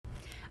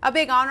A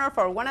big honor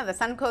for one of the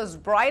Suncoast's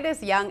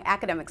brightest young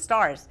academic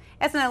stars.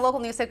 SNN Local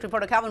News 6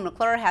 reporter Calvin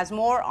McClure has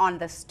more on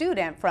the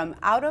student from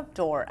Out of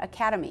Door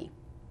Academy.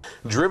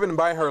 Driven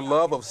by her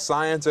love of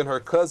science and her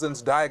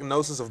cousin's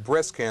diagnosis of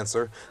breast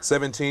cancer,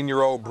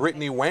 17-year-old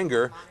Brittany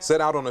Wagner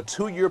set out on a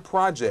 2-year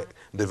project,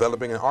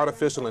 developing an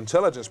artificial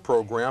intelligence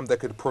program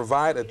that could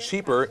provide a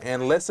cheaper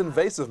and less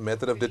invasive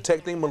method of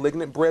detecting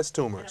malignant breast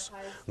tumors.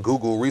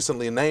 Google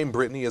recently named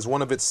Brittany as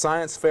one of its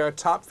Science Fair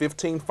top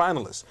 15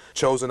 finalists,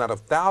 chosen out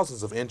of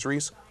thousands of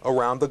entries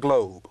around the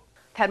globe.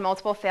 I've had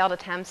multiple failed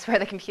attempts where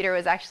the computer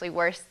was actually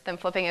worse than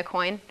flipping a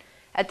coin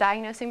at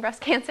diagnosing breast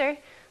cancer.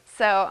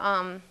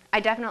 So I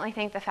definitely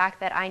think the fact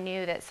that I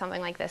knew that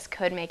something like this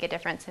could make a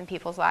difference in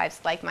people's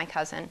lives, like my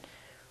cousin,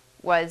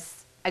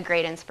 was a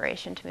great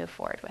inspiration to move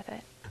forward with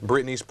it.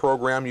 Brittany's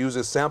program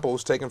uses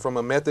samples taken from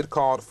a method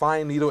called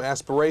fine needle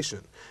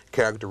aspiration.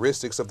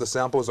 Characteristics of the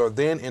samples are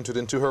then entered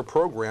into her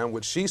program,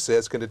 which she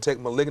says can detect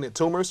malignant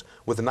tumors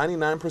with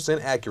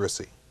 99%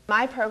 accuracy.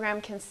 My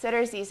program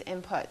considers these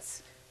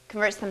inputs,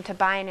 converts them to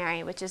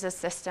binary, which is a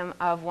system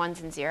of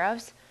ones and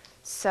zeros.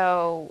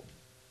 So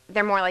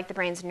they're more like the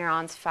brain's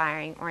neurons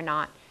firing or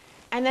not.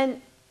 And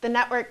then the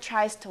network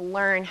tries to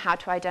learn how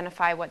to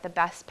identify what the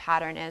best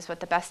pattern is, what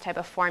the best type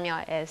of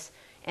formula is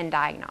in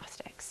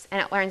diagnostics. And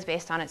it learns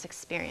based on its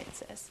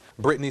experiences.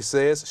 Brittany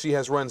says she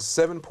has run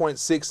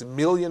 7.6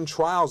 million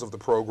trials of the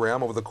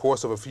program over the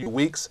course of a few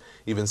weeks,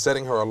 even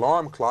setting her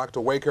alarm clock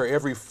to wake her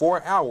every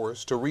 4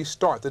 hours to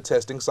restart the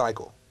testing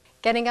cycle.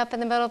 Getting up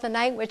in the middle of the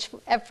night, which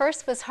at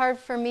first was hard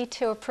for me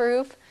to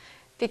approve,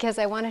 because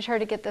I wanted her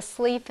to get the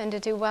sleep and to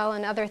do well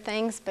in other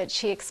things, but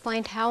she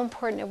explained how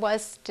important it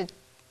was to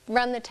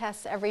run the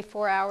tests every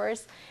 4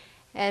 hours,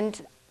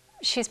 and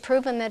she's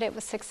proven that it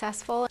was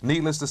successful.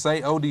 Needless to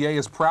say, ODA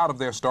is proud of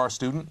their star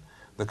student.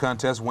 The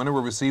contest winner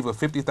will receive a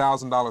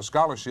 $50,000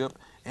 scholarship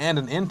and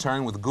an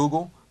intern with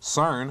Google,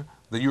 CERN,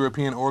 the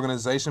European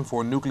Organization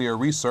for Nuclear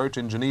Research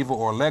in Geneva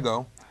or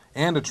LEGO,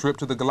 and a trip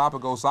to the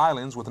Galapagos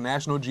Islands with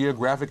National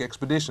Geographic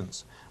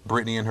Expeditions.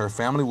 Brittany and her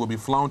family will be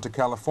flown to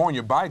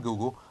California by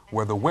Google,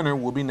 where the winner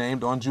will be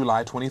named on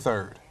July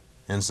 23rd.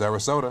 In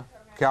Sarasota,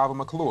 Calvin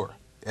McClure,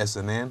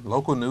 SNN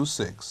Local News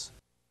 6.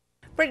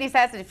 Brittany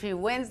says that if she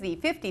wins the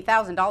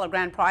 $50,000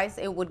 grand prize,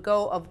 it would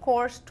go, of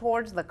course,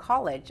 towards the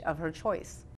college of her choice.